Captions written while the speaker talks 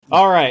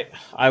All right,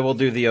 I will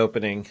do the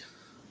opening.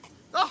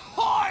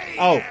 Ahoy!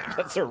 Oh,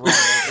 that's a wrong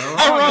opening.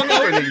 Wrong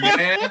opening,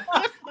 man.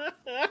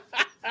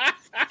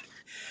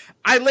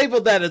 I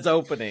labeled that as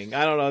opening.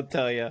 I don't know what to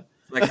tell you.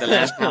 Like the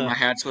last time I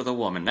had with a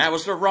woman. That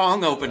was the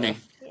wrong opening.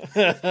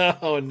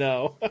 Oh,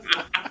 no.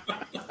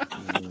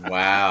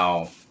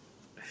 Wow.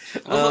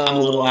 I'm a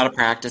little out of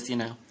practice, you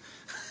know.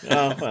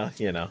 Oh, well,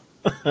 you know.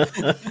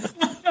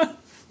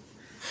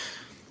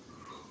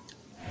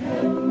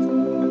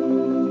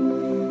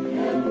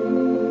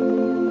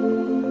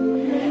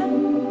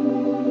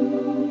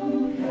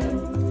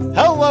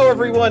 Hello,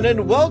 everyone,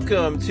 and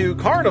welcome to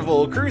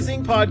Carnival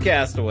Cruising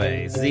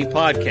Podcastaways, the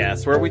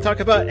podcast where we talk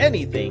about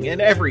anything and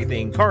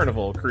everything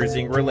Carnival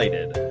cruising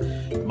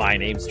related. My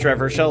name's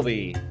Trevor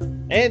Shelby,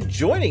 and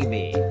joining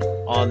me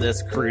on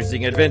this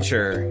cruising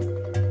adventure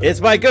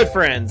is my good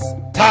friends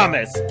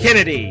Thomas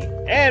Kennedy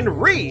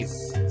and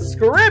Reese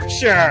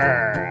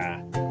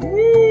Scripture.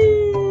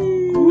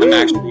 Woo! I'm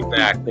actually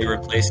back. They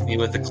replaced me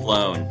with a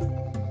clone.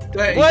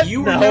 What?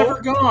 You were No.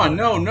 never gone.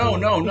 No.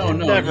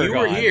 Never You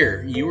were gone.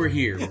 here. You were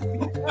here.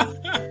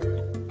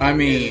 I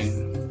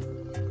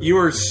mean, you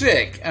were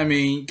sick. I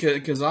mean,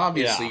 because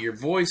obviously Yeah. your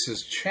voice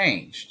has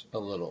changed a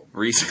little.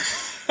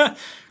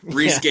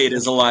 Resgate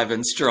is alive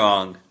and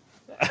strong.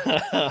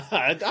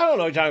 I don't know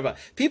what you're talking about.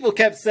 People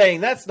kept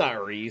saying, that's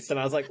not Reese, and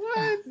I was like,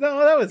 what?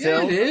 No, that was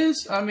Yeah, him. it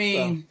is. I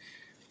mean,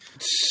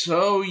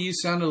 so you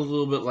sounded a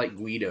little bit like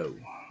Guido.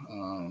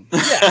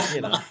 Yeah,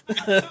 you know.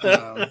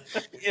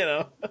 You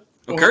know.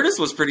 Well, Curtis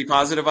was pretty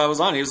positive I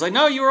was on. He was like,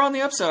 no, you were on the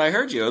episode. I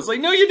heard you. I was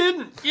like, no, you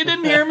didn't. You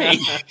didn't hear me.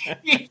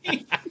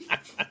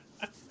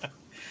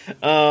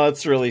 Oh,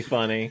 it's really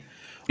funny.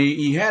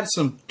 You had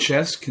some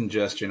chest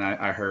congestion,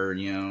 I heard,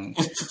 you know.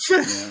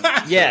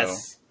 Yeah,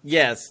 so.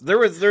 Yes.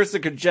 There's the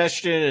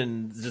congestion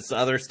and just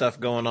other stuff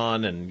going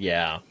on, and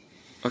yeah.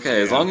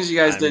 Okay, as long as you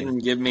guys didn't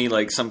give me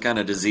like some kind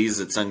of disease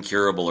that's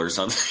incurable or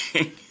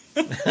something.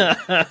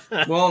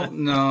 Well,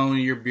 no,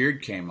 your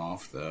beard came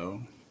off,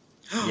 though.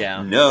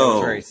 Yeah. No. It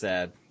was very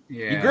sad.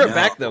 Yeah, You grew it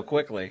back, though,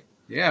 quickly.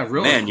 Yeah,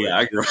 really. Man, quick. yeah,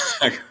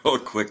 I grow a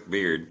quick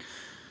beard.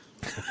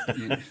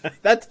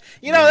 That's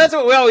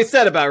what we always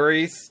said about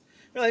Reese.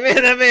 We're like,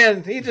 man, that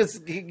man,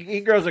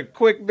 he grows a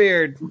quick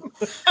beard.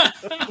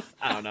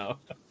 I don't know.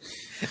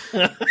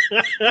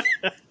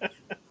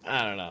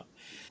 I don't know.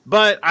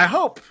 But I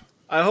hope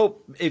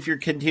if you're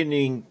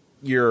continuing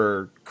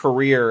your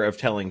career of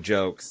telling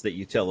jokes that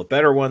you tell a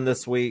better one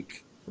this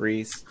week,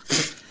 Reese.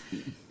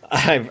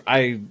 You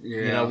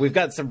know, we've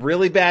got some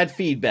really bad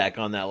feedback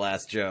on that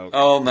last joke.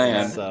 Oh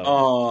man! So.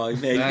 Oh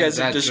man! You guys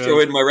have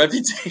destroyed my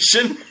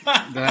reputation.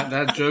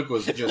 that joke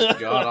was just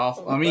god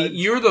awful. I mean,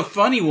 you're the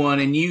funny one,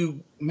 and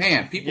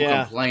people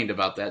complained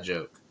about that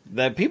joke.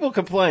 That people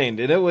complained,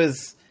 and it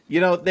was,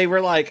 you know, they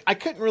were like, I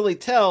couldn't really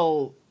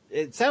tell.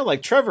 It sounded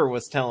like Trevor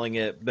was telling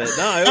it, but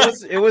no,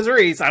 it was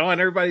Reese. I want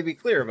everybody to be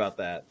clear about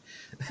that.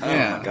 Oh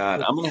my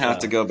god! I'm gonna have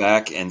to go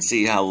back and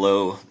see how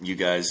low you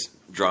guys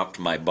dropped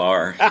my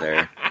bar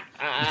there.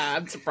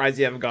 I'm surprised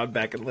you haven't gone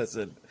back and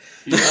listened.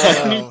 Me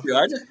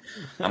too.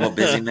 I'm a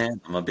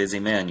busy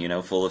man. You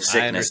know, full of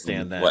sickness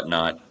and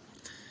whatnot.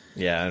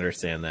 Yeah, I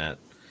understand that.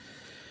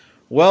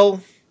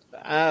 Well,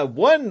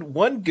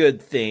 one good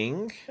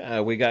thing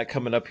we got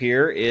coming up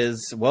here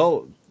is,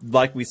 well,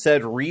 like we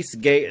said, Reese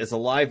Gate is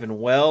alive and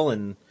well,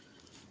 and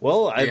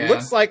it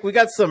looks like we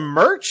got some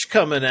merch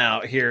coming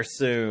out here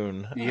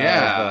soon.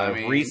 Yeah,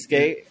 Reese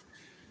Gate.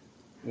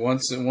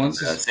 Once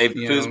save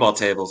the foosball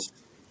tables.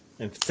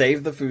 And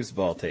save the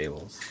foosball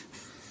tables.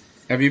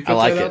 Have you put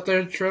that out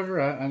there,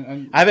 Trevor?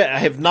 I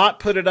have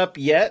not put it up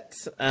yet.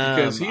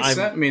 Because he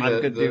sent me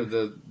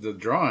the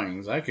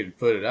drawings. I could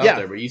put it out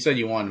there, but you said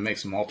you wanted to make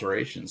some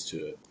alterations to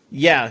it.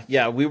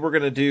 Yeah. We were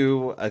going to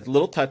do a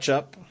little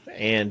touch-up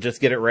and just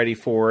get it ready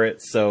for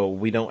it so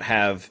we don't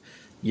have,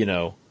 you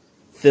know,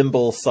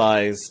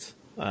 thimble-sized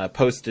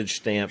postage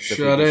stamp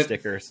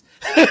stickers.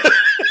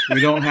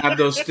 We don't have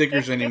those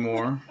stickers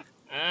anymore.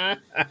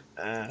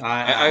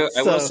 I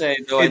will say,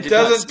 though, it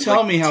doesn't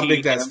tell me how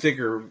big that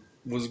sticker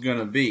was going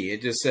to be.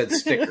 It just said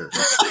sticker.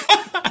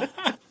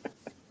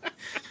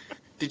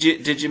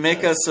 Did you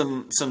make us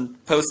some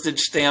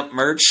postage stamp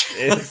merch?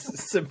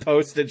 It's some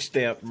postage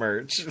stamp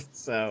merch.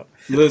 So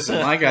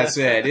listen, like I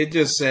said, it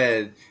just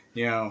said,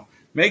 you know,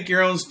 make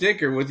your own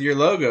sticker with your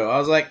logo. I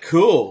was like,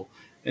 cool.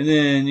 And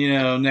then, you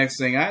know, next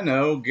thing I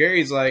know,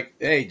 Gary's like,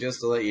 hey, just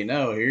to let you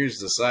know, here's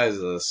the size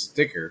of the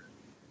sticker.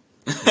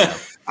 Yeah.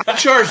 I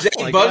charged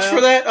 $8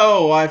 for that.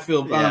 Oh, I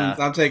feel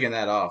I'm taking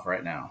that off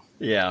right now.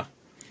 Yeah,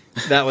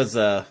 that was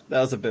a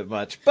bit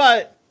much,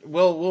 but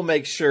we'll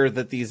make sure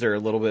that these are a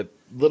little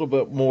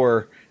bit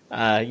more,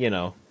 you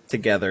know,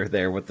 together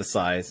there with the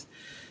size.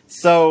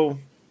 So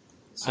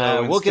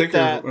we'll get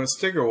that.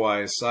 Sticker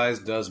wise, size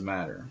does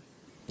matter.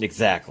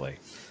 Exactly.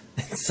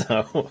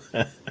 So,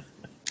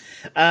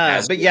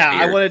 but yeah,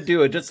 I want to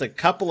do just a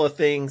couple of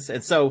things.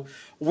 And so,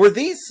 were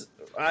these?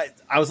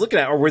 I was looking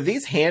at, or were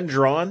these hand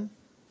drawn?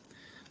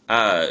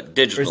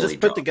 Digitally. Or is this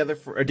put together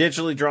or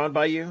digitally drawn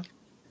by you?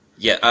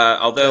 Yeah,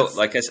 although,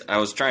 like I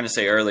was trying to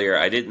say earlier,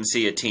 I didn't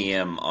see a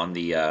TM on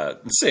the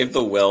Save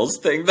the Whales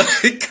thing that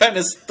I kind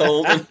of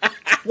stole and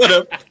put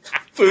a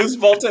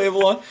foosball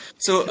table on.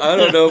 So I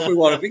don't know if we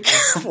want to be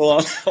careful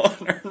on that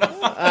one or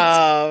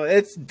not.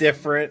 It's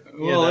different.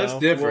 Well, it's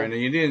different,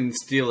 and you didn't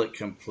steal it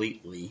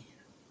completely.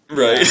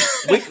 Right.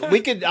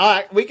 we could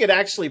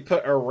actually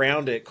put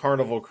around it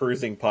Carnival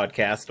Cruising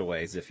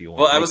Podcastaways if you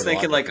want. Well, I was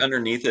thinking like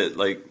underneath it,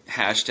 like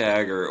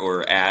hashtag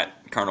or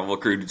at Carnival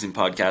Cruising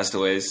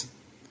Podcastaways.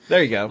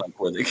 There you go. Like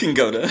where they can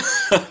go to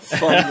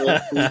fun little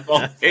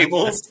foosball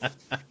tables.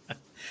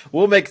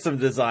 We'll make some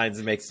designs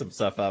and make some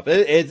stuff up.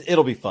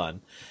 It'll be fun.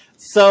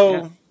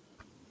 So,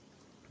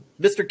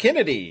 Mr.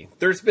 Kennedy,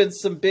 there's been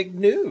some big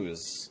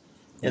news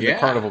in the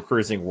Carnival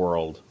Cruising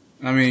world.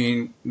 I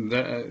mean,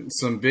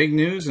 some big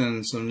news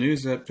and some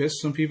news that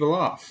pissed some people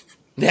off.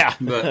 Yeah.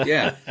 But,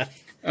 yeah.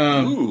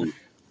 Ooh,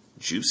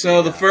 juicy.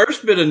 So, the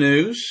first bit of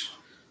news,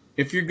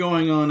 if you're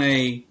going on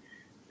a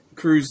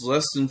cruise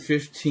less than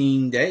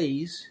 15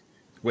 days...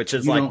 Which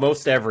is like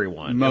most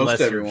everyone. Unless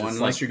you're going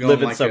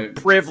living like some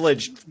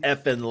privileged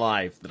effing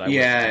life. That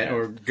I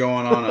or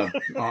going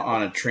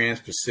on a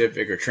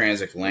Trans-Pacific or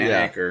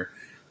Transatlantic or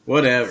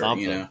whatever,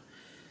 Something.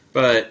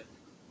 But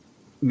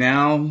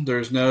now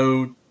there's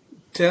no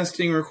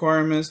testing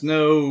requirements,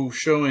 no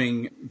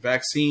showing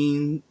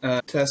vaccine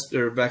test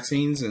or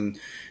vaccines, and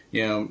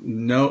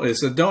no,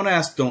 it's a don't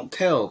ask, don't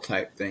tell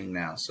type thing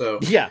now.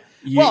 So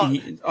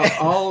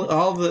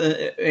all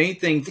the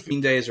anything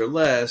 15 days or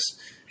less.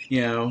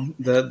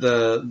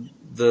 The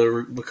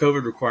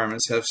COVID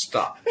requirements have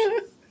stopped.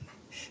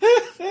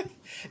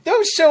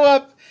 Don't show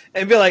up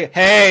and be like,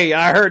 "Hey,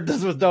 I heard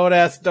this was don't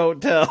ask,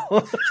 don't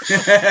tell."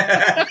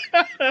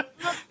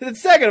 And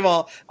second of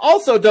all,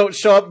 also don't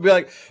show up and be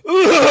like,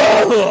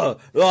 "Oh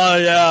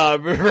yeah,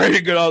 I'm ready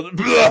to get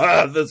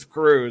on this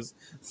cruise."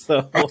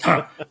 So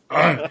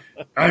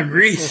I'm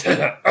Reese.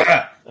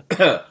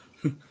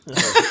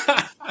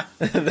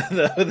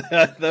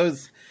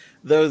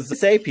 those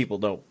say people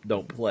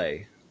don't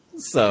play.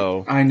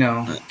 So I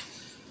know,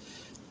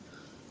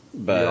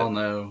 but we all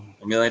know.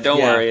 I mean, like, don't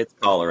worry, it's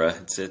cholera.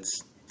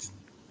 It's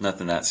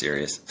nothing that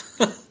serious.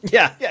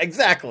 yeah,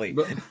 exactly.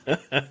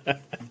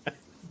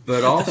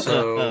 But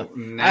also,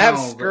 now I have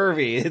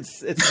scurvy.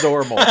 It's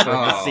normal for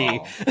the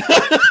sea.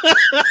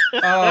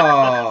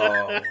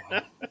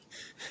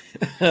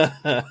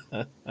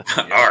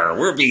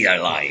 We're being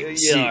alive.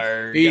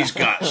 He's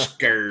got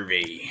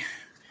scurvy.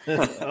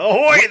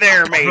 Ahoy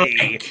there,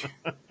 matey!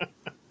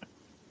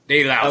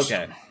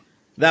 Okay.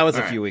 That was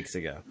a few weeks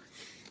ago.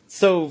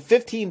 So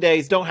 15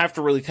 days, don't have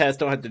to really test,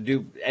 don't have to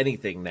do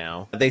anything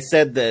now. They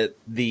said that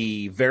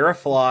the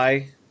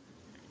Verifly,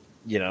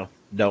 don't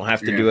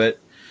have to do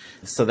it.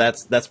 So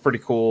that's pretty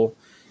cool.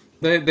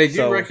 They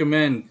do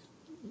recommend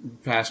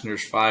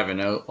passengers 5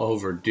 and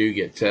over do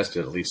get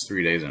tested at least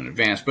 3 days in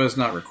advance, but it's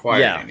not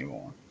required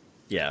anymore.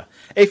 Yeah.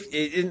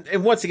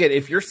 And once again,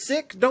 if you're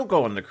sick, don't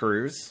go on the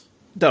cruise.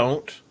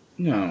 Don't.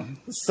 No.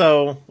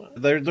 So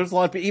there's a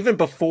lot of people, even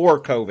before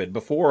COVID,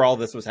 before all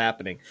this was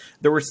happening,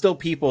 there were still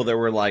people that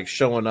were like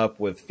showing up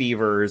with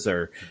fevers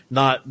or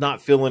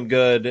not feeling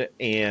good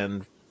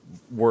and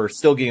were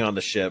still getting on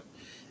the ship.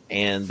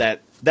 And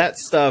that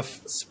stuff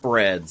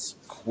spreads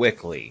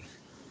quickly.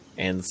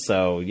 And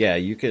so,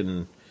 you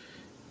can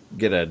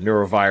get a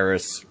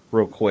neurovirus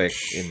real quick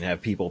and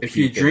have people if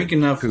you drink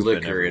enough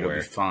liquor, everywhere.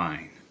 It'll be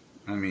fine.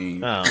 I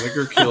mean,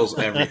 liquor kills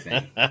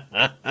everything.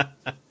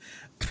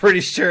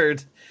 Pretty sure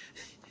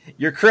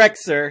you're correct,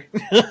 sir.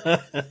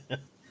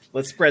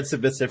 Let's spread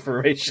some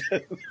misinformation.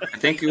 I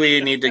think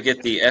we need to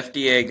get the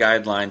FDA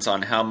guidelines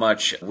on how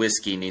much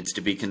whiskey needs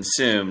to be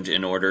consumed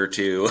in order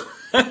to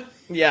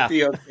be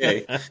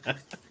okay.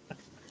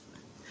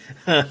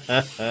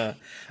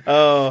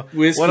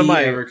 Whiskey,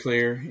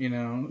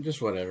 Everclear,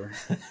 just whatever.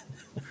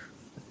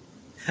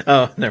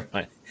 Oh, never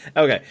mind.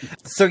 Okay,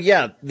 so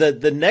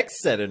the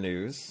next set of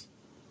news,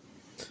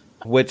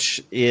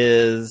 which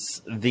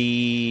is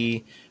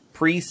the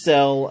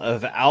pre-sale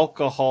of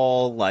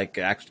alcohol, like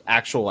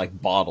actual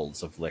like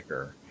bottles of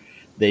liquor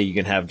that you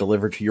can have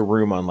delivered to your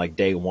room on like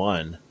day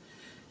one.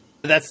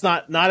 That's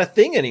not a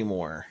thing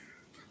anymore.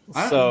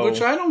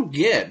 Which I don't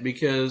get,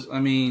 because I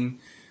mean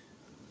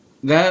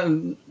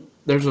that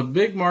there's a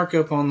big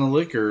markup on the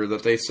liquor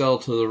that they sell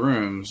to the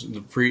rooms,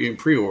 the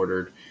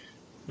pre-ordered.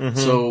 Mm-hmm.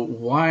 So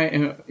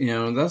why,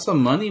 that's a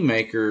money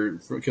maker,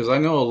 because I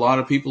know a lot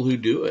of people who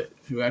do it,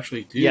 who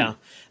actually do. Yeah.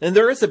 And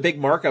there is a big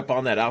markup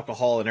on that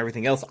alcohol and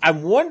everything else.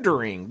 I'm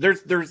wondering,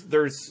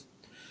 there's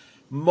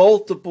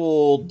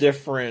multiple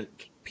different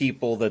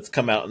people that's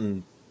come out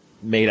and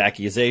made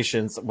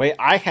accusations.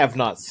 I have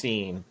not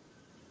seen,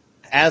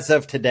 as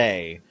of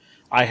today,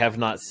 I have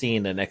not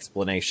seen an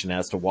explanation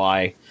as to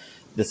why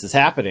this is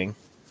happening.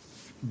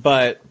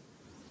 But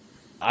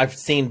I've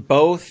seen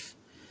both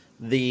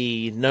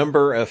the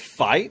number of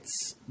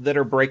fights that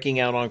are breaking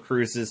out on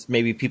cruises.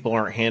 Maybe people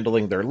aren't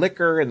handling their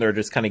liquor and they're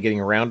just kind of getting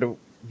around it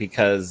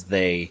because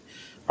they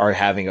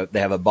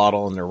have a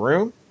bottle in their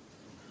room.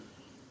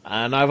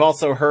 And I've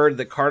also heard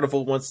that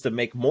Carnival wants to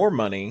make more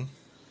money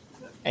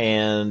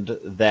and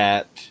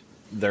that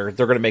they're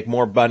going to make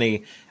more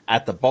money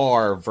at the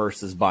bar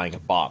versus buying a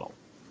bottle.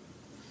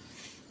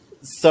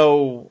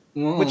 So,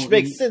 which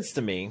makes sense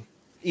to me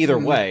either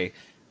way.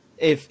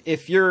 If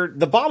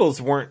the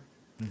bottles weren't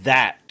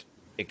that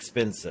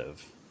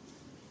expensive,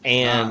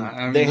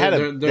 and they had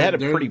a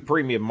pretty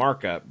premium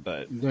markup,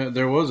 but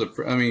there was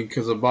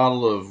because a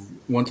bottle of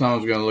one time I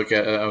was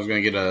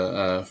going to get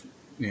a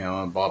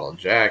bottle of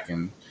Jack,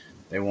 and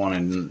they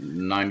wanted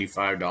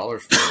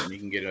 $95 for it, and you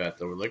can get it at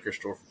the liquor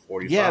store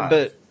for $45. Yeah,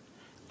 but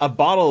a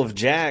bottle of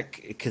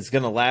Jack is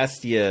going to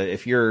last you,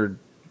 if you're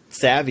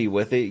savvy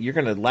with it, you're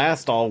going to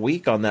last all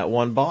week on that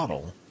one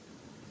bottle.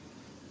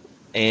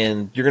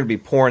 And you're going to be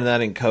pouring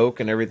that in Coke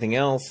and everything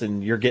else,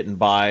 and you're getting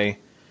by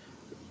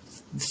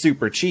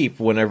super cheap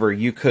whenever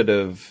they could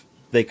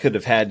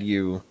have had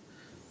you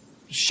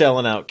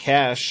shelling out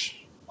cash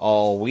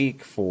all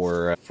week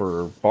for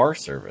bar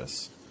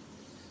service.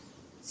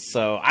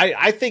 So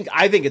I think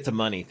it's a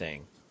money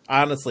thing.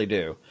 I honestly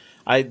do.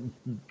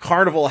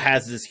 Carnival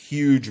has this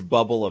huge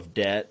bubble of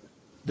debt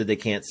that they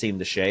can't seem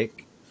to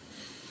shake,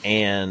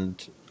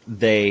 and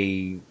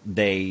I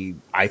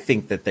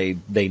think that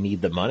they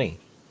need the money.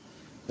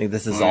 I think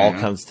this is all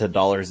comes to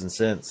dollars and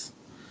cents.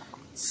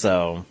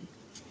 So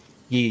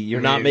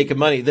you're not making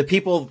money. The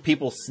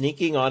people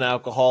sneaking on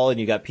alcohol, and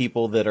you got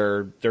people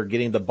they're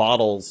getting the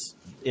bottles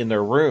in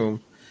their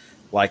room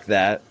like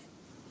that.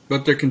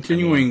 But they're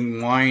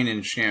continuing wine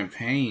and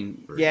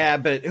champagne. Yeah,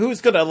 but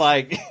who's gonna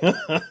like?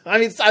 I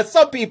mean,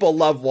 some people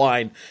love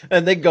wine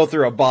and they go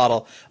through a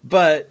bottle,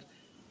 but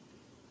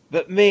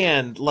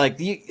man, like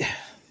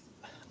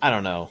I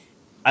don't know.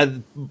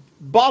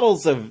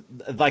 Bottles of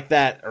like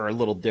that are a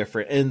little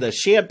different, and the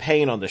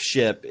champagne on the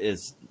ship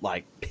is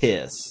like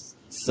piss.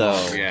 So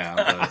yeah,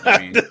 but, I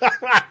mean,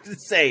 I'm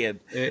just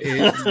saying.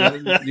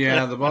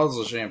 The bottles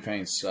of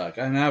champagne suck.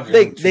 I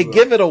mean, they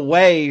give it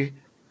away.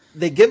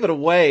 They give it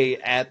away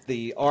at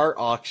the art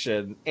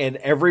auction, and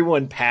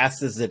everyone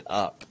passes it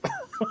up,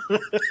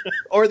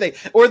 or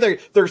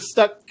they're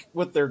stuck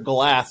with their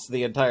glass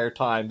the entire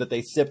time that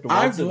they sipped.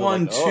 Once I've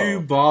won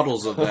two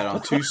bottles of that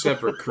on two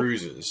separate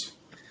cruises.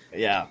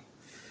 Yeah,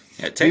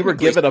 we were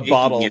given a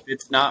bottle. If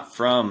it's not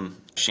from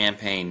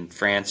Champagne,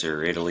 France,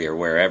 or Italy, or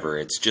wherever,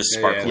 it's just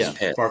sparkling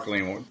piss.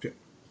 Sparkling.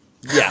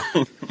 Yeah,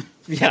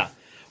 yeah.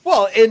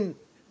 Well, and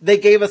they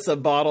gave us a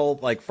bottle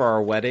like for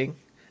our wedding,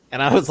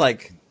 and I was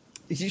like,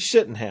 "You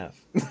shouldn't have.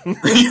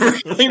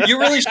 You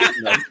really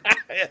shouldn't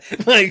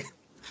have. Like,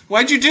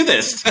 why'd you do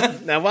this?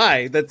 Now,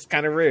 why? That's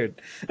kind of rude."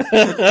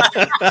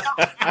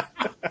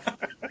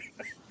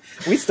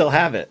 We still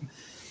have it,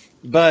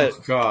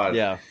 but God,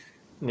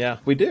 yeah,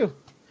 we do.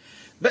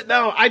 But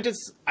no, I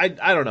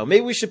don't know.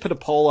 Maybe we should put a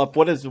poll up.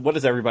 What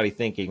is everybody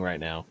thinking right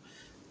now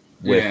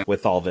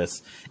with all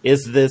this?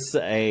 Is this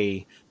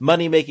a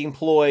money-making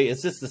ploy?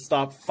 Is this to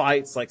stop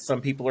fights like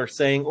some people are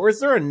saying? Or is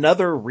there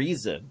another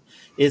reason?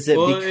 Is it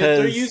because... if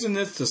they're using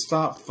this to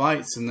stop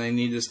fights, then they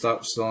need to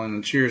stop selling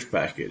the Cheers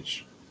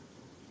package.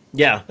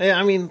 Yeah,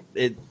 I mean,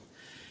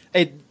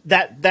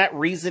 that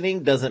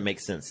reasoning doesn't make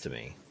sense to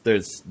me.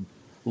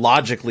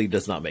 Logically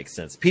does not make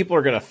sense. People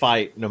are going to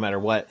fight no matter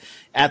what,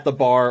 at the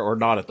bar or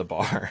not at the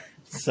bar.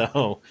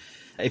 So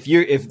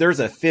if there's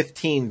a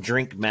 15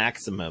 drink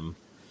maximum,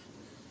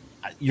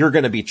 you're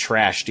going to be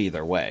trashed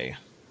either way.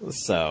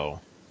 So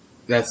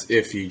that's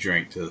if you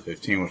drink to the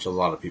 15, which a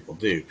lot of people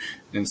do,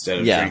 instead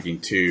of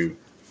drinking to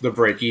the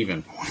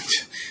break-even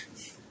point.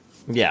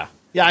 Yeah,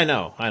 I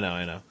know.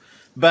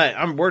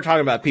 But we're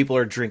talking about people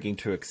are drinking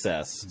to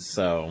excess.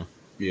 So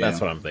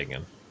that's what I'm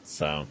thinking.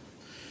 So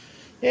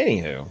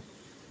anywho.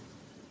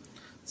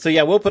 So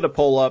yeah, we'll put a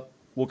poll up.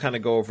 We'll kind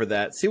of go over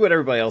that. See what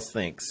everybody else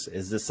thinks.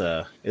 Is this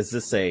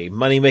a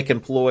money making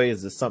ploy?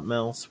 Is this something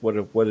else? What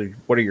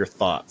are your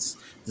thoughts?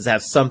 Does it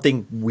have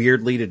something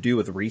weirdly to do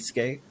with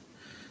Rescape?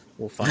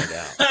 We'll find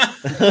out.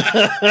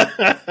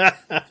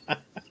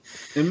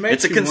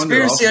 It's a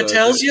conspiracy, I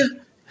tells you.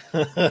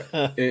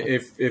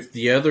 If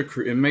the other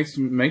it makes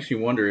me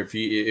wonder if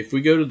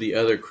we go to the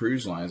other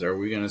cruise lines, are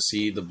we going to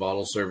see the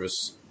bottle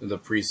service, the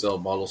pre-sale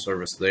bottle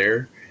service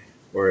there?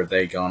 Or have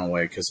they gone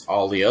away? Because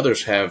all the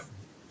others have,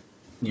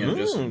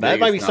 just that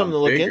might be something to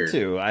look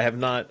into. I have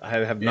not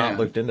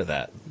looked into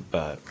that.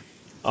 But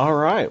all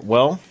right,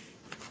 well,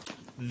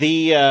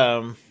 the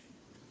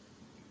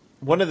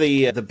one of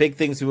the big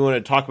things we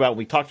wanted to talk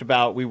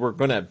about, we were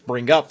going to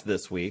bring up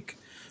this week,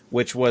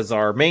 which was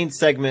our main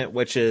segment,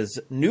 which is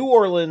New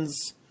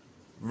Orleans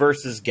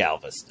versus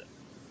Galveston.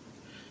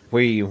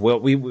 We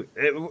originally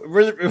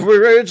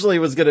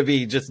was going to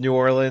be just New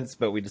Orleans,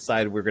 but we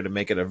decided we were going to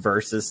make it a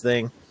versus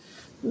thing.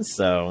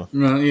 So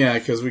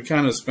because we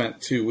kind of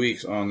spent 2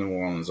 weeks on New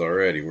Orleans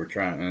already. We're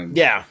trying,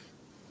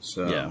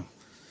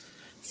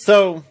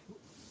 So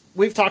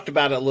we've talked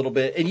about it a little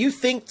bit, and you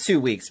think 2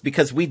 weeks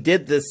because we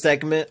did this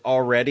segment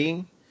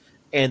already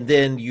and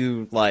then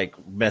you like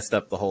messed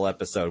up the whole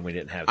episode and we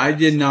didn't have that. I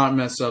did not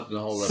mess up the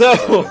whole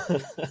So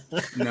episode.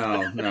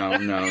 No.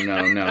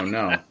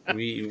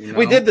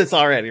 we did this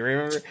already,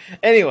 remember?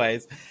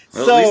 Anyways,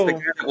 Well, so at least the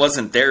guy that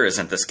wasn't there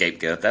isn't the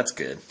scapegoat. That's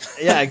good.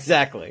 yeah,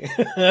 exactly.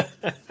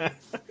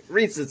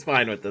 Reese is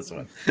fine with this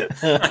one.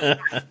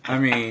 I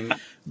mean,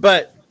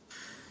 but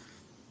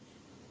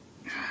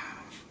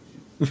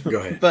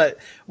go ahead. But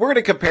we're going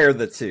to compare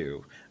the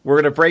two. We're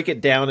going to break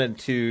it down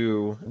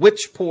into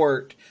which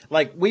port.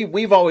 Like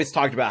we've always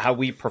talked about how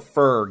we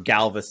prefer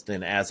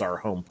Galveston as our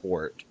home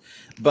port,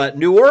 but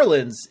New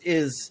Orleans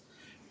is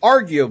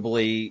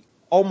arguably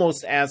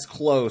almost as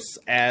close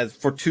as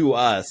to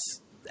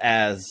us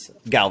as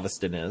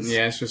Galveston is.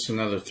 Yeah, it's just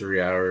another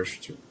 3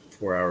 hours,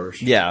 4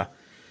 hours. Yeah.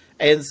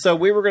 And so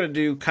we were going to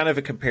do kind of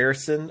a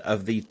comparison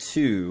of the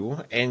two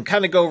and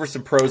kind of go over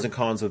some pros and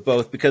cons with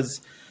both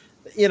because,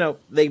 you know,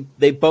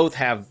 they both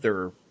have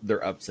their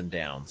ups and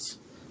downs.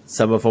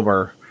 Some of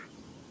them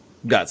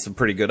got some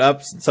pretty good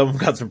ups and some of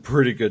them got some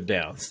pretty good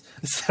downs.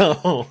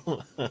 So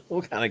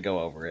we'll kind of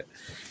go over it.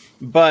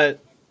 But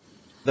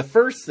the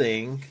first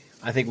thing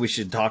I think we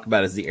should talk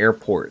about is the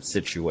airport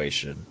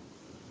situation.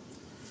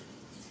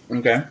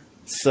 Okay.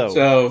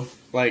 So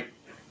like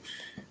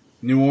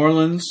New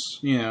Orleans,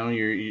 you know,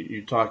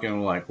 you're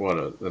talking like what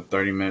a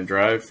 30-minute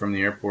drive from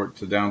the airport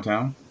to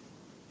downtown.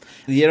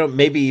 You know,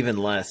 maybe even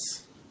less.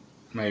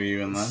 Maybe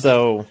even less.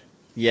 So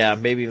yeah,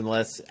 maybe even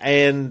less.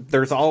 And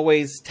there's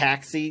always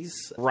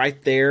taxis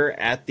right there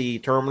at the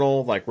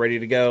terminal, like ready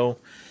to go.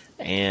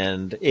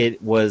 And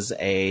it was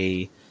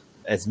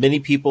as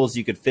many people as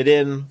you could fit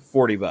in,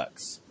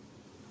 $40.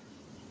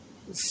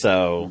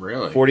 So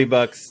really?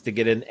 $40 to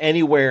get in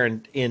anywhere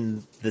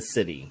in the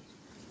city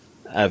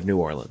of New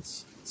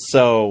Orleans.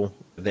 So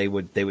they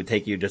would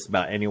take you just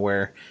about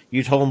anywhere.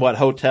 You told them what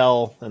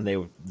hotel, and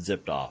they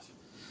zipped off.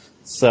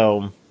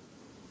 So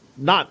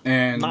not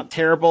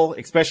terrible,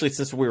 especially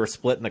since we were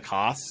splitting the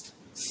cost.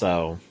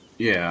 So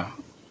yeah,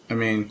 I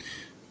mean,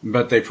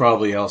 but they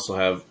probably also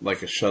have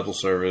like a shuttle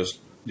service,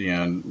 you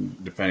know,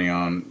 depending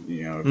on,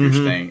 you know, if you're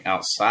staying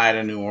outside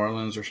of New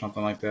Orleans or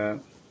something like that.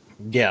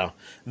 Yeah,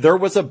 there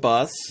was a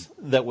bus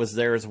that was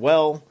there as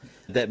well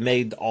that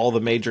made all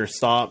the major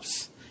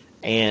stops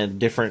and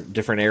different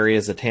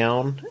areas of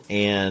town,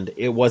 and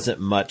it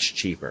wasn't much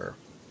cheaper.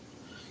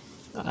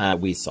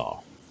 We saw,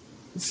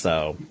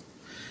 so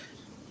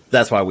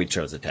that's why we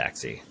chose a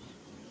taxi.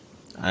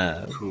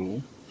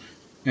 Cool.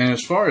 And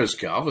as far as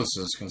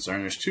Galveston is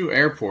concerned, there's two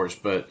airports,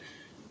 but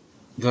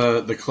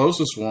the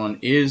closest one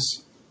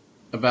is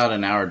about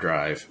an hour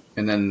drive,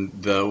 and then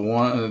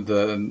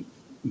the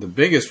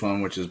biggest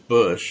one, which is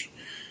Bush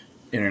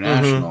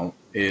International,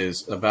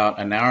 is about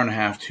an hour and a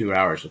half, 2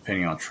 hours,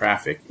 depending on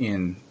traffic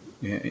in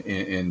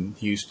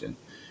Houston,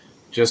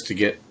 just to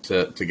get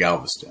to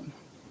Galveston.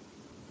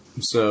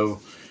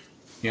 So,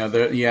 you know,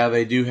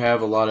 they do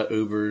have a lot of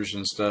Ubers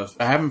and stuff.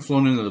 I haven't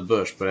flown into the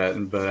Bush, but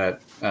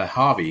at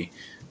Hobby,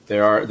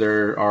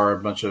 there are a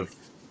bunch of,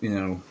 you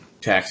know,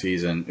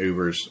 taxis and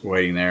Ubers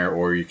waiting there,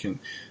 or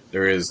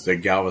there is the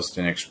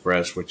Galveston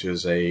Express, which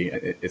is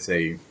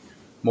a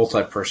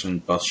multi-person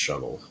bus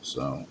shuttle.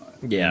 So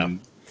yeah.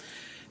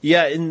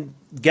 Yeah, and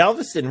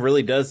Galveston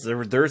really does.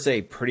 There's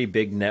a pretty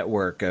big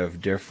network of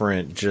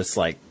different, just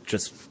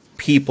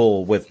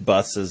people with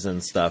buses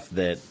and stuff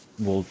that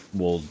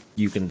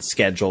you can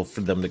schedule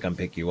for them to come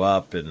pick you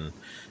up, and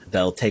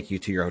they'll take you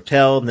to your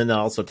hotel, and then they'll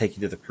also take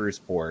you to the cruise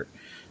port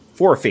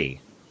for a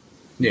fee.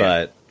 Yeah.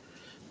 But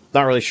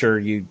not really sure.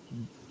 You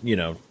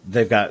know,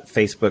 they've got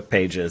Facebook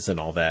pages and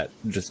all that.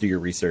 Just do your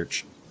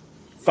research,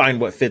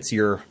 find what fits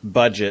your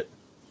budget,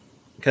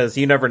 because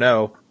you never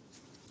know.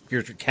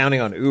 You're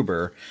counting on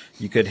Uber,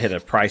 you could hit a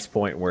price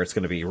point where it's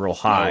going to be real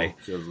high.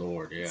 Oh, good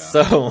Lord, yeah.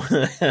 So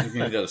you're going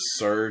to get a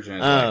surge, and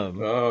it's like,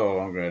 oh,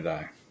 I'm going to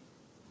die.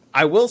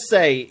 I will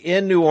say,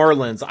 in New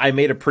Orleans, I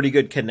made a pretty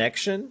good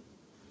connection,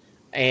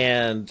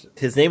 and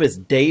his name is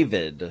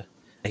David.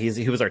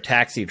 He was our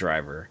taxi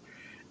driver,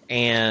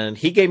 and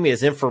he gave me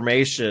his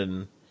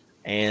information,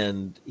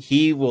 and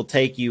he will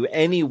take you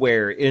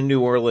anywhere in New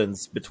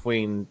Orleans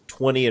between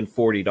 $20 and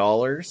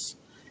 $40.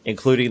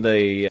 Including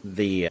the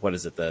what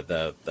is it,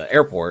 the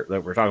airport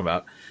that we're talking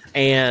about.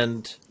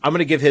 And I'm going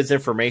to give his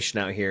information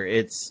out here.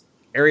 It's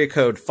area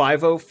code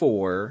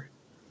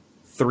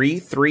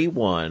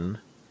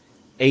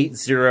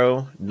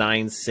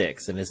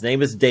 504-331-8096. And his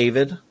name is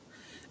David.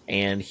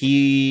 And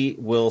he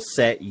will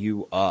set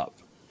you up.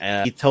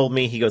 He told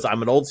me, he goes,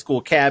 I'm an old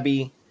school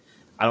cabbie.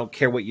 I don't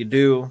care what you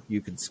do.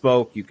 You can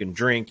smoke, you can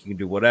drink, you can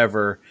do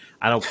whatever.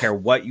 I don't care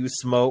what you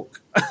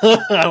smoke.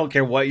 I don't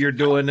care what you're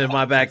doing in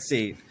my back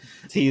seat.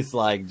 He's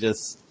like,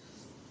 just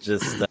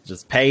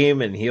pay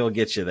him and he'll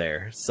get you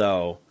there.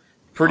 So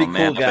pretty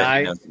cool guy.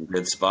 I bet he knows some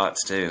good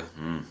spots too.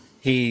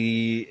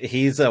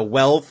 He's a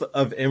wealth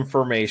of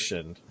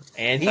information,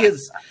 and he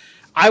is.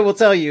 I will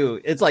tell you,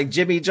 it's like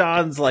Jimmy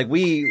John's. Like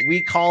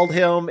we called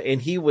him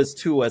and he was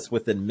to us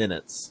within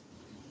minutes.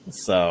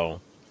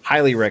 So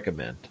highly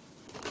recommend.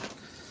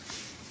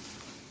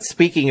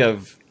 Speaking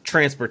of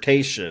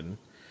transportation,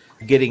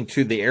 getting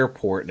to the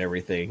airport and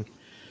everything.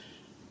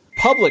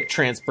 Public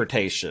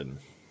transportation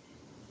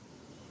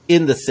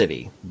in the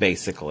city,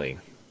 basically.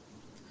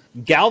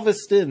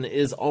 Galveston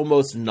is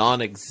almost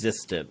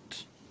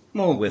non-existent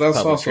with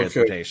public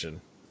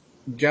transportation.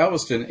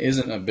 Galveston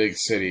isn't a big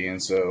city,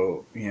 and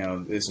so,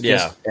 it's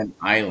just an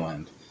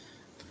island.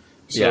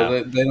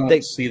 So they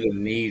don't see the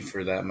need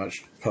for that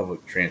much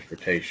public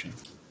transportation.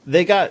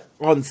 They got,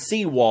 on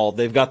Seawall,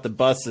 they've got the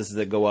buses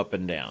that go up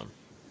and down.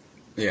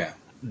 Yeah.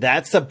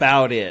 That's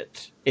about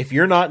it. If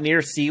you're not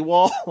near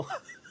Seawall,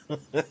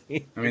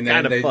 kind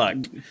of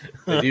fucked.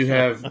 They do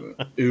have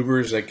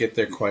Ubers that get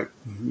there to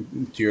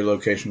your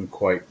location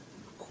quite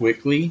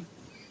quickly.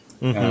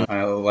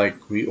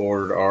 We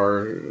ordered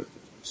ours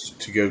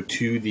to go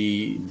to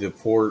the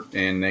port,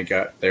 and they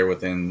got there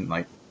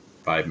within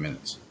 5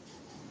 minutes.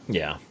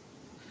 Yeah.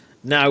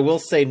 Now, I will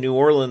say New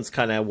Orleans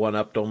kind of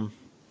one-upped them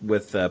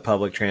with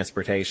public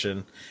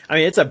transportation. I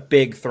mean, it's a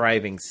big,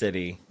 thriving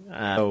city.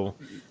 New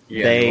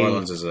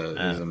Orleans is a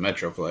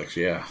metroplex,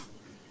 yeah.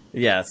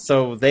 Yeah,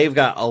 so they've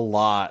got a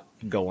lot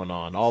going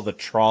on. All the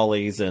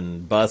trolleys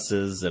and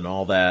buses and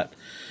all that.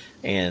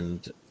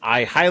 And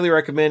I highly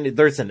recommend it.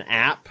 There's an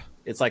app.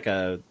 It's like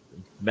a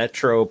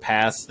Metro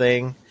Pass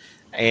thing.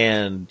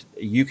 And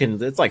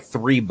it's like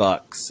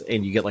 $3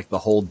 and you get the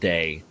whole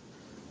day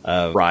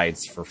of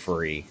rides for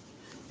free.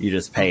 You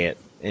just pay it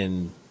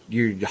and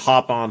you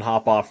hop on,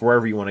 hop off,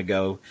 wherever you want to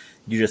go.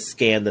 You just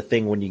scan the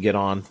thing when you get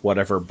on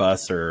whatever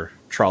bus or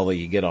trolley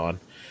you get on,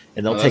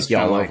 and they'll take you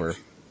all over.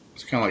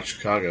 It's kind of like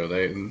Chicago.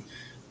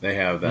 They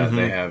have that. Mm-hmm.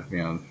 They have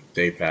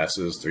day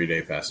passes,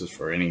 3-day passes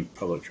for any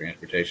public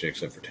transportation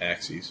except for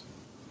taxis.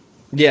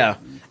 Yeah,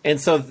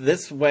 and so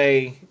this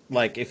way,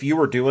 if you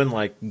were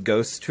doing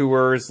ghost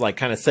tours,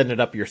 kind of setting it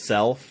up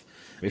yourself,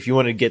 if you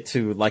want to get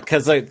to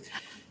because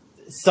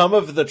some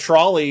of the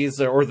trolleys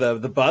or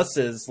the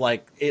buses,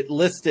 it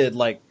listed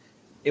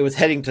it was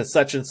heading to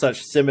such and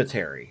such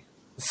cemetery.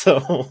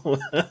 So,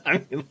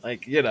 I mean,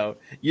 you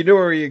knew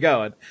where you're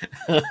going.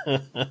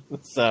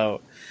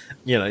 So,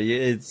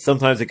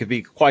 sometimes it could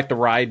be quite the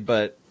ride,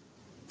 but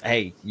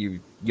hey,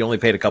 you only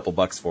paid a couple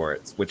bucks for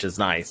it, which is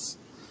nice.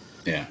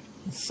 Yeah.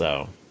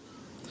 So,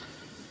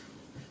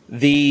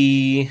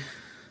 I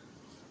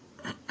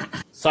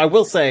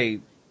will say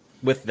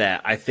with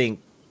that, I think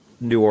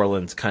New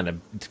Orleans kind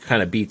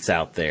of beats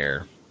out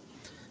there.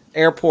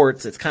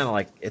 Airports, it's kind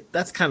of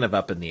that's kind of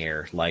up in the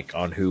air,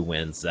 on who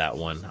wins that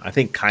one. I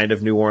think kind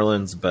of New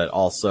Orleans, but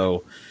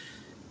also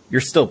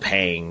you're still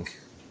paying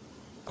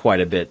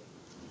quite a bit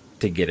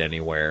to get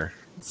anywhere.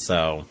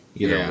 So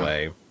either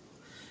way,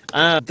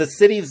 the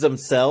cities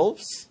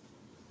themselves,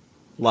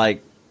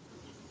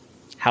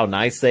 how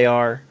nice they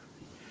are,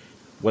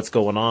 what's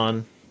going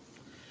on.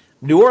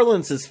 New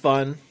Orleans is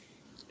fun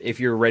if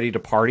you're ready to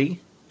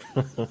party.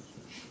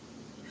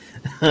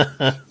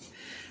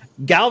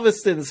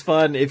 Galveston's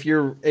fun if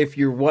you're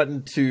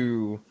wanting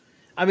to.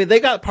 I mean, they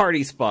got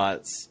party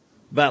spots,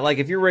 but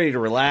if you're ready to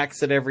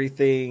relax and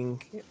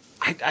everything,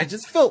 I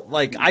just felt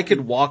like I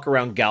could walk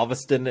around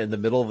Galveston in the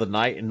middle of the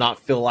night and not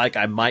feel like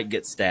I might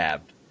get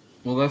stabbed.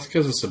 Well, that's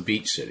because it's a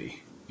beach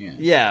city. Yeah.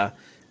 Yeah.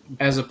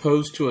 As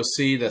opposed to a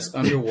city that's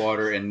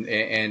underwater and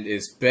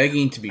is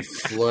begging to be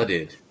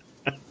flooded.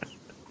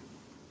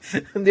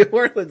 New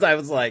Orleans, I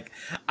was like,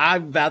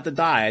 I'm about to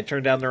die. I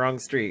turned down the wrong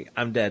street.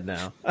 I'm dead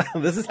now.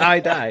 This is how I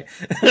die.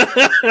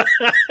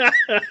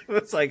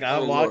 It's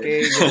I'm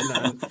walking.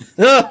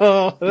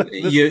 And,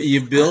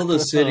 you build a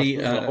city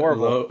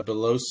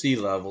below sea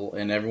level,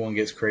 and everyone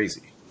gets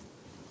crazy.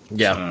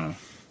 Yeah.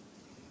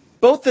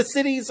 Both the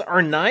cities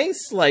are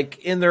nice,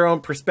 in their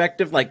own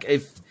perspective.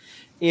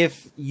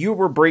 If you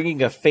were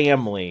bringing a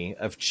family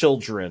of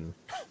children,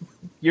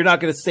 you're not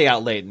going to stay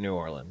out late in New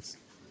Orleans.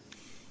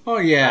 Oh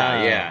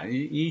yeah.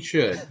 You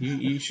should.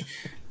 You should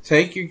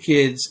take your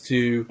kids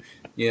to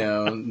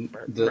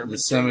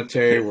the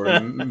cemetery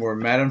where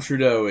Madame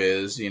Trudeau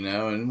is,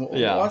 and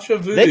watch a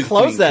voodoo. They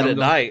close that at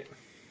night.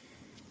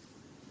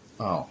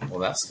 Oh well,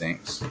 that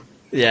stinks.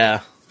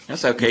 Yeah,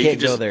 that's okay. You can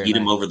just eat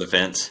them over the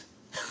fence.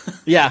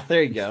 Yeah,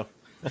 there you go.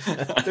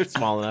 They're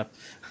small enough.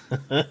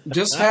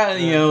 Just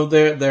have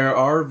there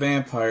are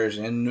vampires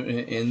in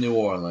New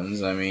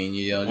Orleans. I mean,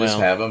 just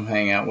have them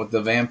hang out with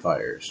the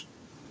vampires.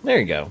 There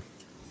you go.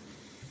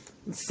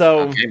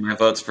 So okay, my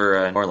vote's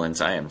for New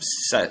Orleans. I am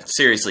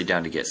seriously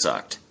down to get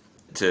sucked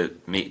to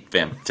meet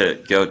them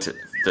to go to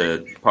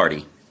the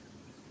party.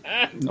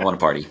 I want a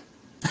party.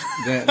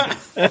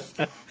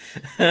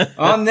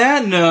 On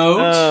that note,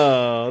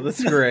 oh,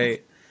 that's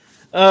great.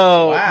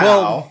 Oh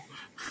wow.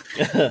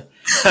 Well,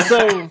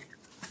 so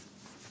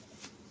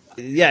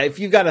yeah, if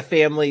you've got a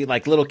family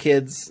little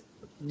kids,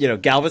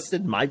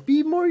 Galveston might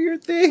be more your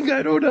thing.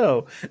 I don't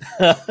know.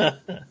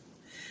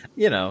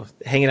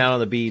 Hanging out on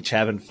the beach,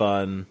 having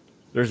fun.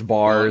 There's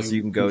bars you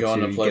can go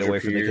to get away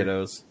from the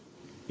kiddos.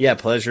 Yeah,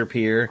 Pleasure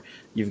Pier.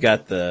 You've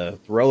got the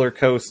roller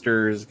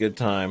coasters. Good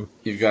time.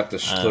 You've got the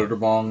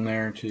Schlitterbahn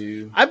there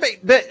too.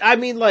 I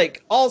mean,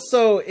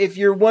 also if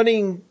you're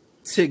wanting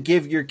to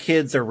give your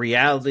kids a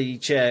reality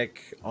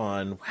check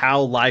on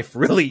how life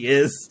really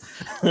is,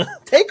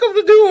 take them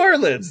to New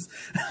Orleans.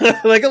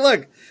 Like,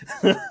 look,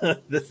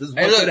 this is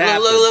what could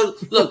happen.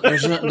 Look.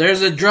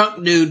 There's a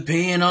drunk dude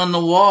peeing on the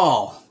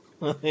wall.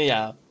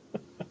 Yeah.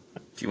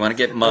 If you want to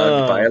get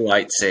mugged by a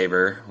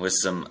lightsaber with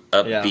some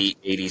upbeat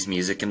 80s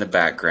music in the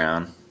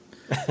background.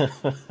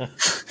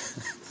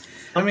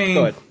 I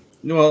mean,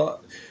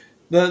 well,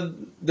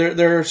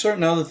 there are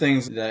certain other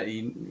things that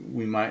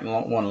we might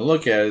want to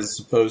look at as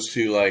opposed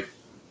to, like,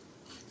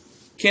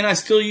 can I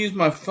still use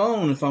my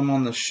phone if I'm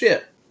on the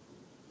ship,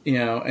 in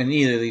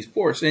either of these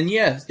ports? And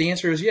yes, the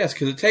answer is yes,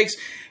 because it takes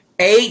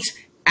 8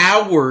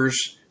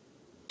 hours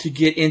to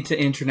get into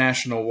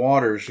international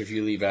waters if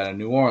you leave out of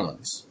New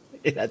Orleans.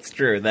 That's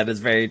true. That is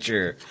very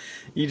true.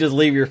 You just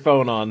leave your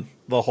phone on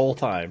the whole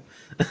time.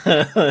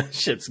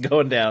 Ship's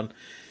going down.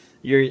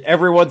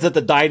 Everyone's at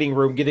the dining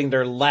room getting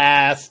their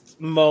last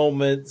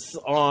moments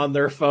on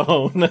their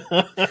phone.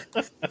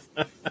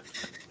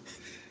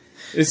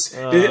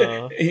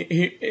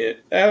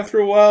 After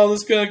a while,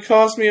 it's going to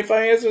cost me if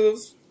I answer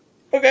this.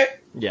 Okay.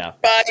 Yeah.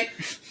 Bye.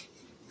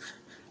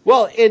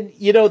 Well, and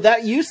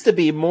that used to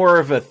be more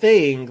of a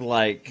thing,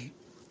 like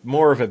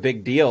more of a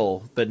big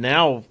deal. But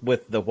now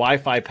with the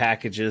Wi-Fi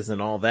packages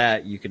and all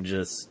that, you can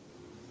just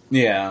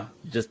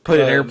put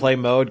in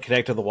airplane mode,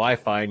 connect to the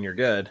Wi-Fi, and you're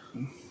good.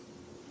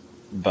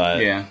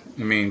 But yeah,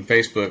 I mean,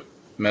 Facebook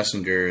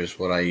Messenger is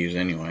what I use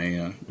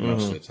anyway,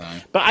 most of the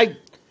time. But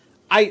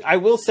I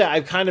will say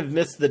I've kind of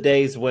missed the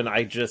days when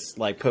I just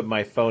like put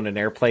my phone in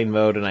airplane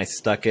mode and I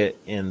stuck it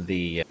in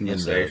the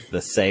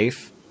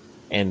safe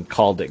and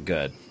called it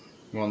good.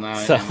 Well, now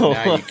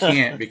you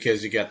can't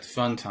because you got the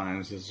Fun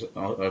Times is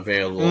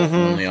available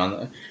only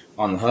on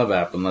the Hub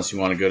app unless you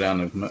want to go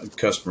down to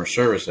customer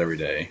service every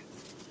day.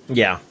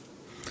 Yeah.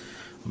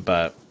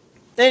 But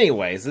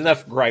anyways,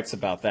 enough gripes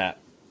about that.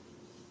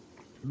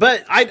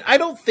 But I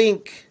don't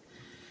think,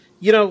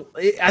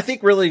 I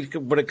think really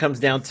when it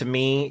comes down to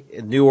me,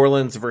 New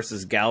Orleans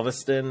versus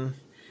Galveston,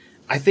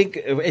 I think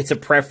it's a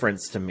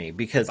preference to me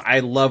because I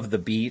love the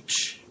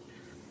beach.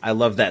 I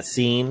love that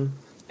scene.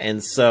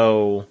 And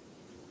so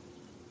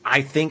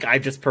I think I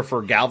just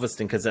prefer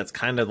Galveston because that's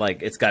kind of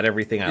like, it's got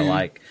everything I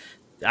like.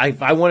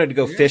 If I wanted to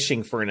go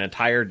fishing for an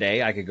entire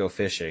day, I could go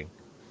fishing.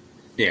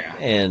 Yeah.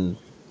 And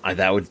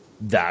I would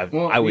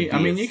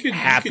be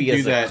happy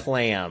as a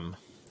clam.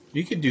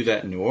 You could do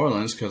that in New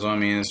Orleans because,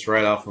 it's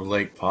right off of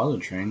Lake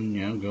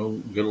Pontchartrain. Go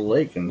to the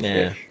lake and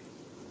fish.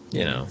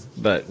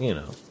 But,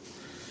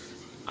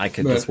 I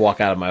could just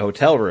walk out of my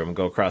hotel room and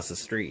go across the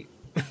street.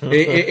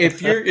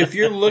 if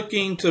you're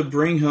looking to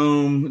bring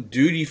home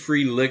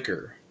duty-free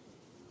liquor,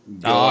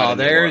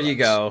 there you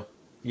go.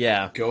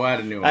 Yeah. Go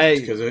out of New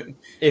Orleans because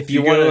if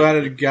you go out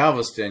of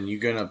Galveston, you're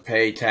going to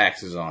pay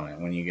taxes on it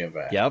when you get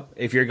back. Yep.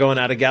 If you're going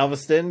out of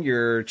Galveston,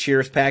 your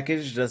Cheers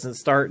package doesn't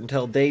start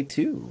until day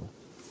 2.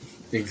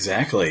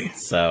 Exactly.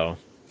 So,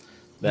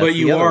 but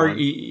they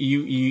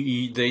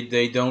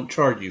don't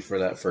charge you for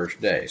that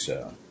first day.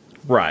 So,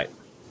 right.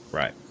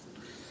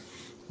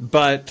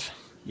 But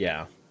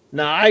yeah,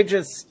 no, I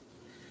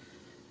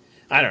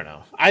don't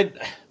know.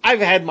 I've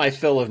had my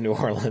fill of New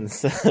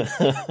Orleans.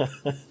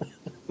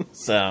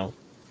 So,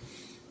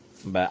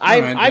 but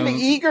I'm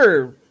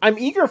eager. I'm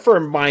eager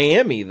for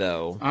Miami,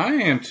 though. I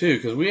am too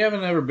because we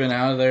haven't ever been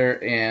out of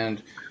there,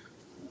 and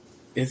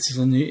it's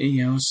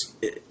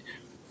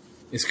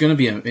it's going to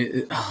be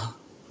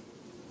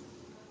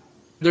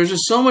there's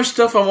just so much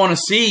stuff I want to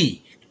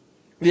see.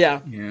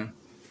 Yeah. Yeah.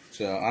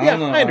 So I don't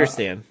know. I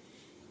understand.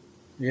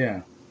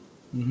 Yeah.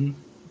 Mm-hmm.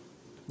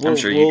 I'm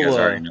sure you guys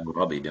already know what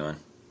I'll be doing.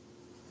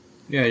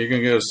 Yeah, you're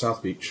going to go to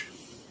South Beach.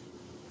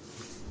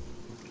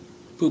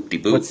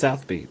 Boop-de-boop. What's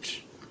South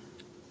Beach?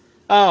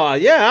 Oh,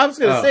 yeah, I was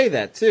going to say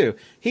that, too.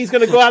 He's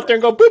going to go out there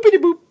and go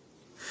boopity-boop.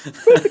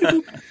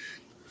 Boopity-boop.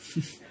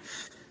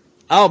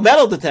 Oh,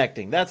 metal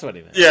detecting. That's what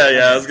he meant.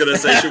 Yeah, I was going to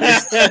say, should we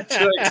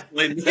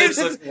explain this?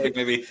 Like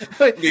maybe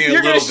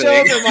you're going to show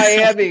up in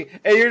Miami,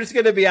 and you're just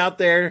going to be out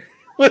there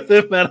with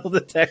a metal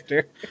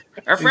detector.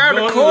 I found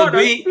a corner.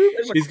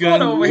 He's going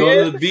to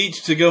go to the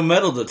beach to go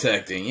metal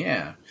detecting,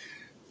 yeah.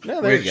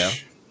 No, there you go.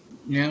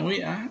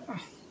 Yeah,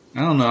 I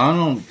don't know. I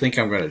don't think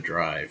I'm going to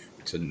drive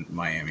to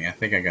Miami. I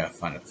think I got to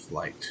find a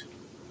flight.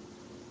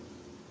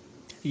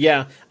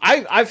 Yeah,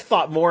 I've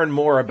thought more and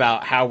more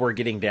about how we're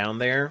getting down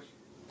there.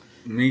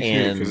 Me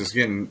too, because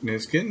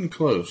it's getting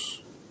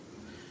close.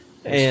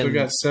 We still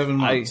got 7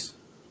 months.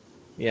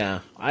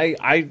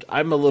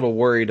 I'm a little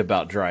worried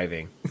about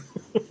driving.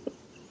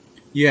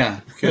 Yeah,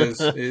 because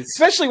it's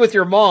especially with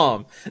your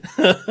mom.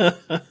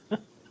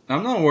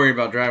 I'm not worried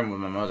about driving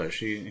with my mother.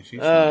 She's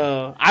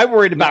I'm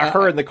worried about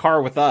her in the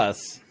car with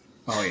us.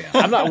 Oh yeah.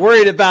 I'm not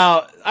worried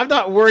about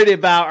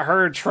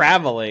her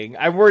traveling.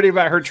 I'm worried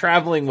about her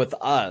traveling with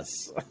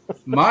us.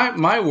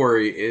 My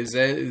worry is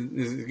that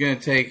it's going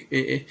to take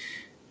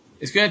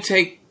it's going to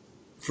take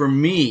for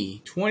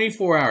me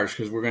 24 hours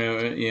because we're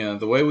going to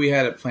the way we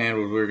had it planned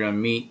was we were going to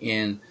meet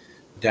in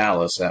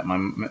Dallas at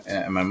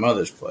my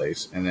mother's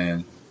place and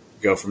then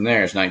go from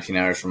there. It's 19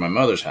 hours from my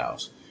mother's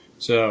house.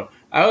 So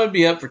I would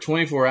be up for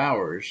 24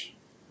 hours,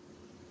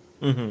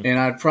 Mm-hmm. and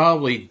I'd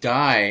probably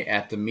die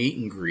at the meet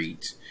and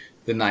greet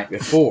the night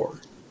before.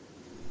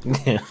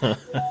 I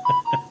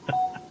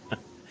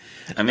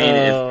mean,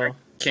 if I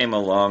came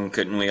along,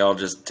 couldn't we all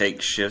just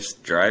take shifts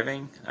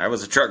driving? I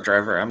was a truck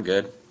driver. I'm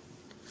good.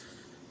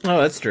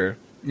 Oh, that's true.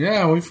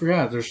 Yeah, we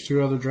forgot. There's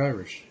 2 other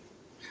drivers.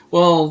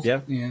 Well,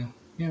 Yeah, we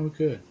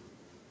could.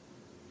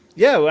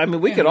 yeah. I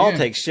mean, we could all yeah.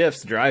 take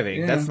shifts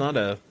driving. Yeah. That's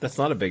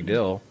not a big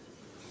deal.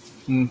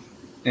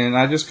 And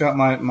I just got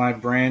my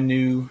brand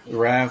new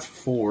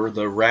RAV4,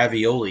 the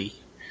Ravioli,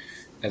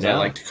 as I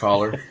like to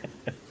call her.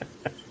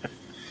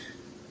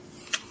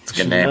 It's a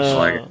good name. I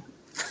like it.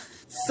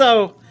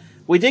 So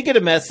we did get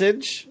a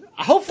message.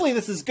 Hopefully,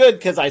 this is good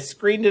because I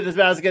screened it as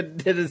bad as I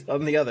did it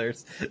on the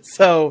others.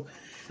 So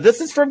this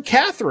is from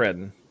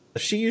Catherine.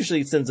 She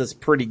usually sends us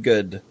pretty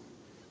good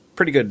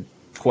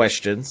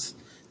questions,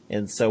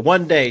 and so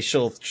one day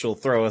she'll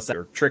throw us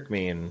or trick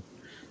me, and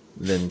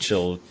then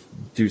she'll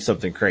do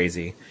something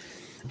crazy.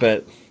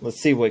 But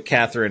let's see what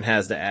Catherine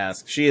has to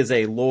ask. She is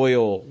a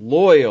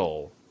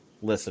loyal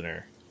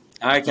listener.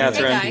 Hi,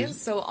 Catherine. Hey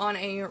guys, so on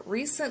a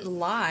recent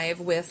live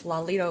with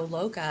Lalito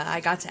Loca,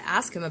 I got to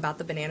ask him about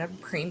the banana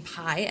cream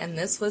pie, and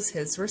this was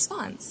his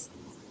response.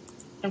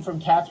 And from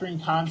Catherine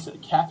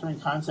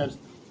Concepts,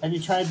 have you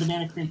tried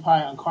banana cream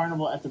pie on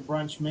Carnival at the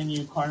brunch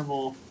menu?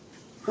 Carnival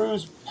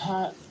Cruise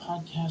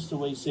Podcast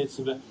Away sits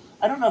of it.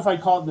 I don't know if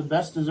I'd call it the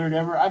best dessert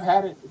ever. I've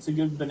had it. It's a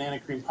good banana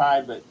cream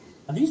pie, but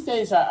these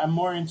days I'm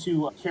more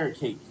into carrot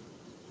cake.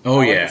 Oh, I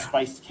like yeah. a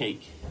spiced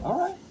cake. All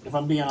right. If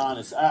I'm being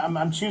honest,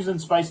 I'm choosing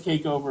spiced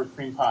cake over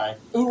cream pie.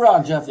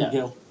 Hoorah, Jeffrey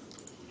Gill.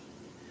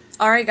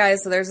 All right,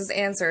 guys, so there's his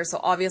answer.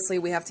 So obviously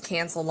we have to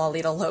cancel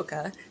Lalito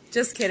Loca.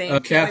 Just kidding.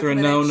 Catherine, Can't wait for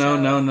the next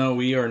show. no.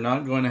 We are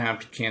not going to have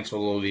to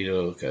cancel Lolita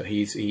Loca.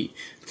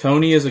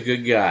 Tony is a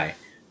good guy.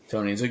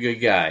 Tony's a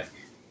good guy.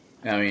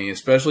 I mean,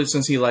 especially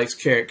since he likes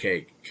carrot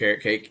cake.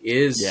 Carrot cake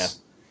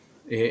is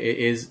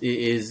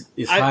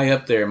high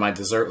up there in my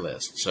dessert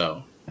list.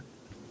 So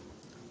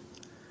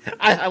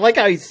I like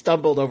how he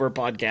stumbled over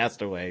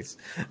Podcastaways.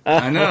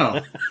 I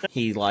know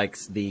He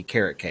likes the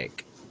carrot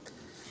cake,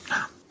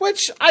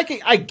 which I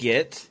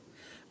get.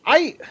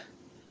 I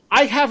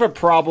have a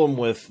problem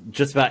with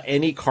just about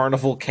any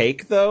carnival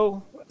cake,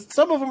 though.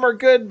 Some of them are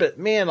good, but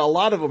man, a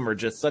lot of them are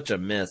just such a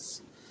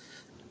miss.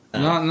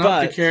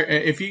 not the carrot.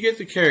 If you get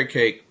the carrot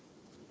cake,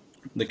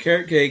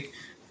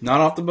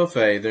 not off the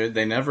buffet.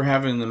 They never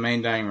have it in the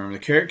main dining room. The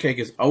carrot cake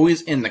is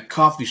always in the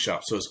coffee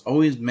shop, so it's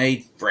always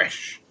made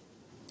fresh.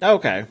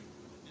 Okay.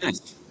 Okay.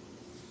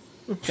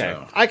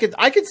 So. I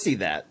could see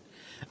that.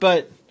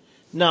 But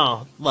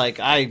no, like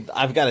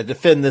I've got to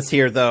defend this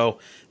here though.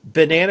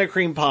 Banana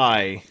cream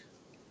pie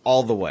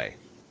all the way.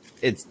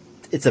 It's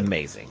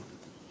amazing.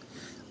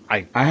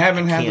 I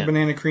haven't had the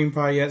banana cream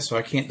pie yet, so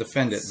I can't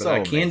defend it. But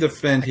I can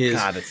defend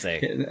defend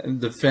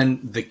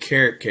the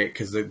carrot cake,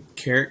 because the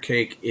carrot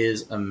cake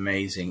is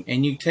amazing.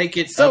 And you take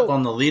it up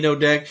on the Lido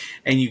deck,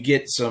 and you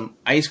get some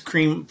ice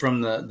cream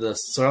from the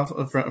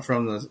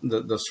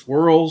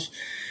swirls.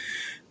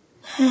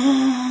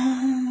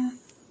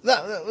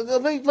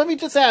 Let me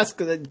just ask,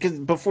 because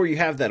before you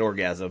have that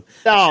orgasm.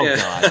 Oh,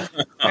 yeah.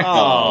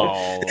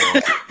 God.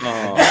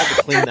 I have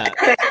to clean that.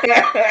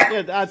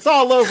 Yeah, it's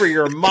all over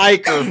your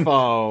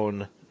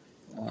microphone.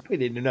 We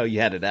didn't even know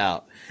you had it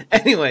out.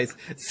 Anyways,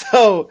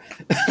 so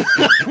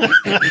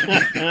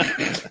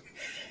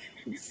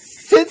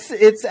since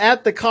it's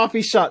at the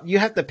coffee shop, you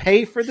have to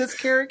pay for this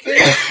carrot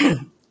cake?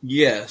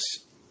 Yes.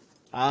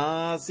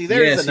 See,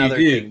 there's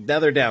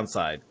another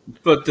downside.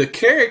 But the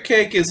carrot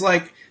cake is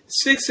like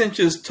 6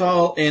 inches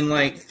tall and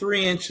like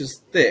 3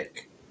 inches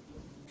thick.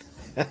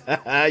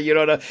 You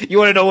don't know. You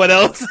want to know what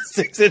else?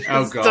 6 inches.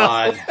 Oh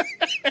God! I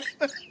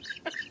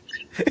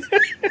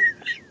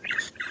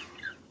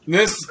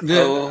guess it's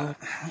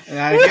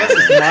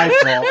my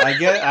fault.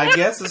 I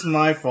guess it's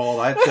my fault.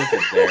 I took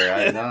it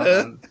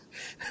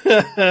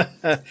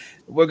there.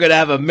 We're gonna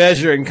have a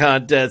measuring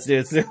contest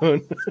here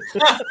soon.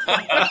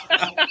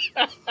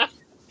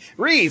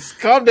 Reese,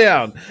 calm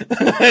down.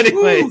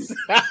 Anyways.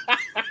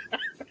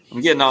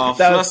 I'm getting all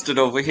flustered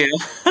over here.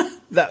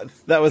 That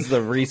was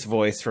the Reese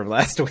voice from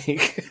last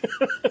week.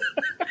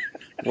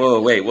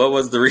 Whoa, wait, what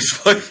was the Reese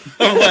voice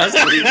from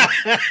last week?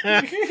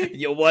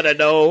 You want to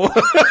know?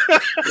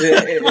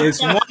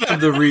 It's one of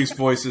the Reese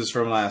voices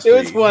from last week. It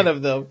was one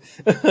of them.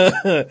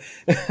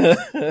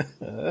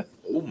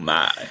 Oh,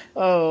 my.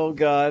 Oh,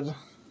 God.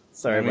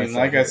 Sorry, I mean,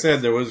 like I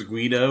said, there was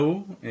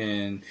Guido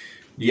and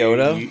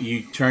Yoda.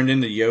 You turned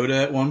into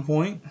Yoda at one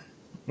point.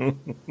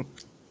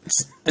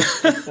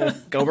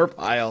 Gomer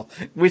Pyle.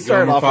 We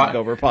started off with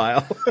Gomer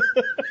Pyle.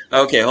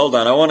 Okay, hold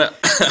on. I want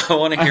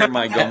to hear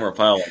my Gomer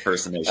Pyle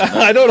impersonation.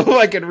 I don't know if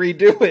I can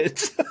redo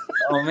it.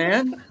 Oh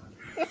man.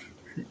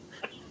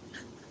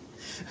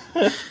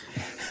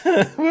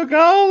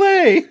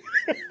 Macaulay.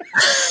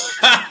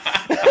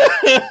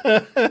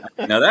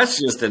 Now that's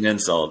just an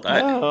insult.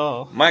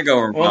 My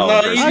Gomer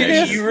Pyle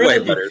impersonation is way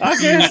better. I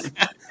guess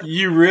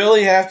you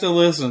really have to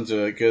listen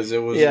to it, because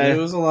it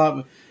was a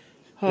lot.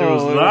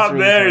 was a lot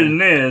better than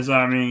this.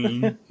 I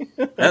mean,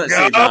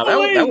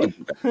 that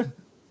one.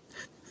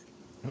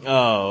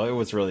 Oh, it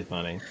was really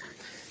funny.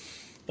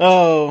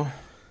 Oh,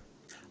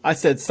 I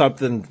said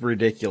something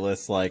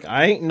ridiculous like,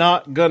 I ain't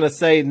not gonna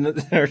say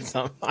or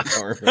something. I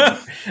don't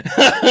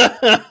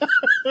remember.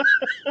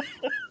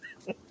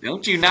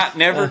 Don't you not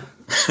never?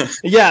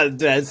 Yeah,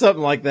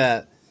 something like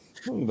that.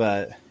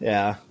 But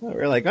yeah,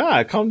 we're like,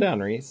 calm down,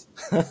 Reese.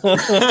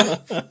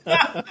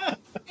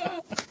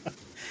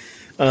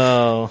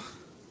 Oh,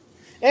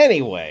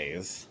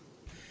 anyways,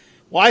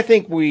 well, I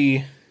think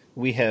we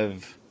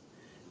have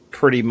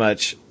pretty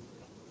much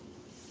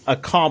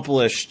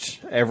accomplished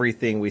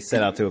everything we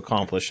set out to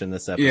accomplish in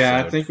this episode.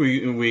 yeah, I think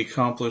we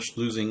accomplished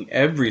losing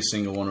every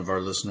single one of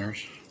our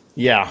listeners.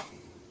 Yeah.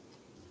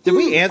 Did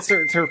we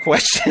answer her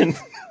question?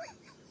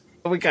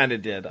 We kind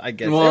of did, I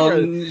guess. Well,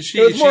 it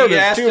was more of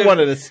a two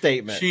wanted a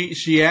statement.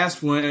 She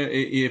asked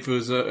if it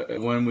was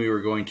when we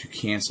were going to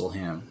cancel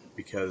him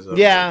because of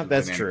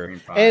that's true.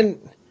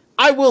 And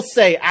I will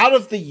say, out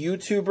of the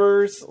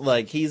YouTubers,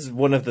 like, he's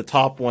one of the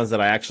top ones that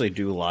I actually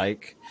do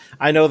like.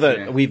 I know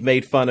that we've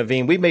made fun of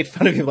him. We made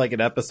fun of him like an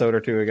episode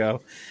or two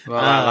ago.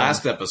 Well,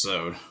 last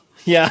episode.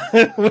 Yeah,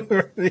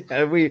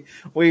 we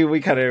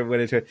kind of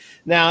went into it.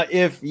 Now,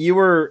 if you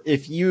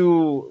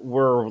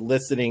were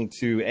listening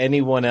to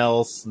anyone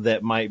else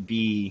that might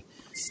be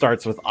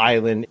starts with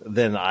Island,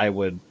 then I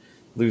would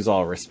lose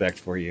all respect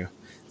for you.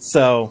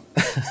 So,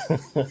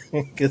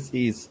 because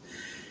he's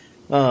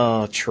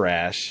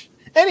trash.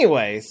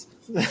 Anyways,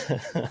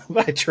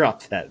 I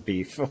dropped that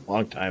beef a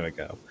long time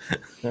ago.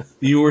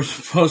 You were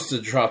supposed to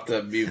drop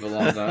that beef a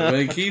long time, but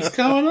it keeps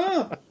coming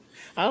up.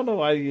 I don't know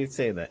why you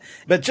say that.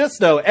 But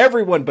just know,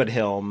 everyone but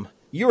him,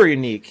 you are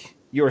unique,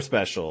 you are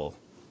special,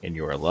 and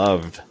you are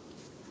loved.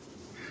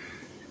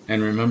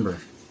 And remember,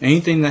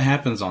 anything that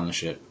happens on the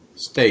ship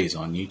stays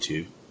on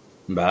YouTube.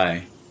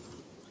 Bye.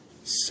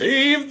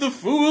 Save the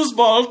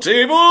foosball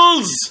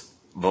tables!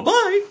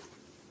 Bye-bye!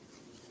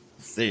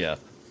 See ya.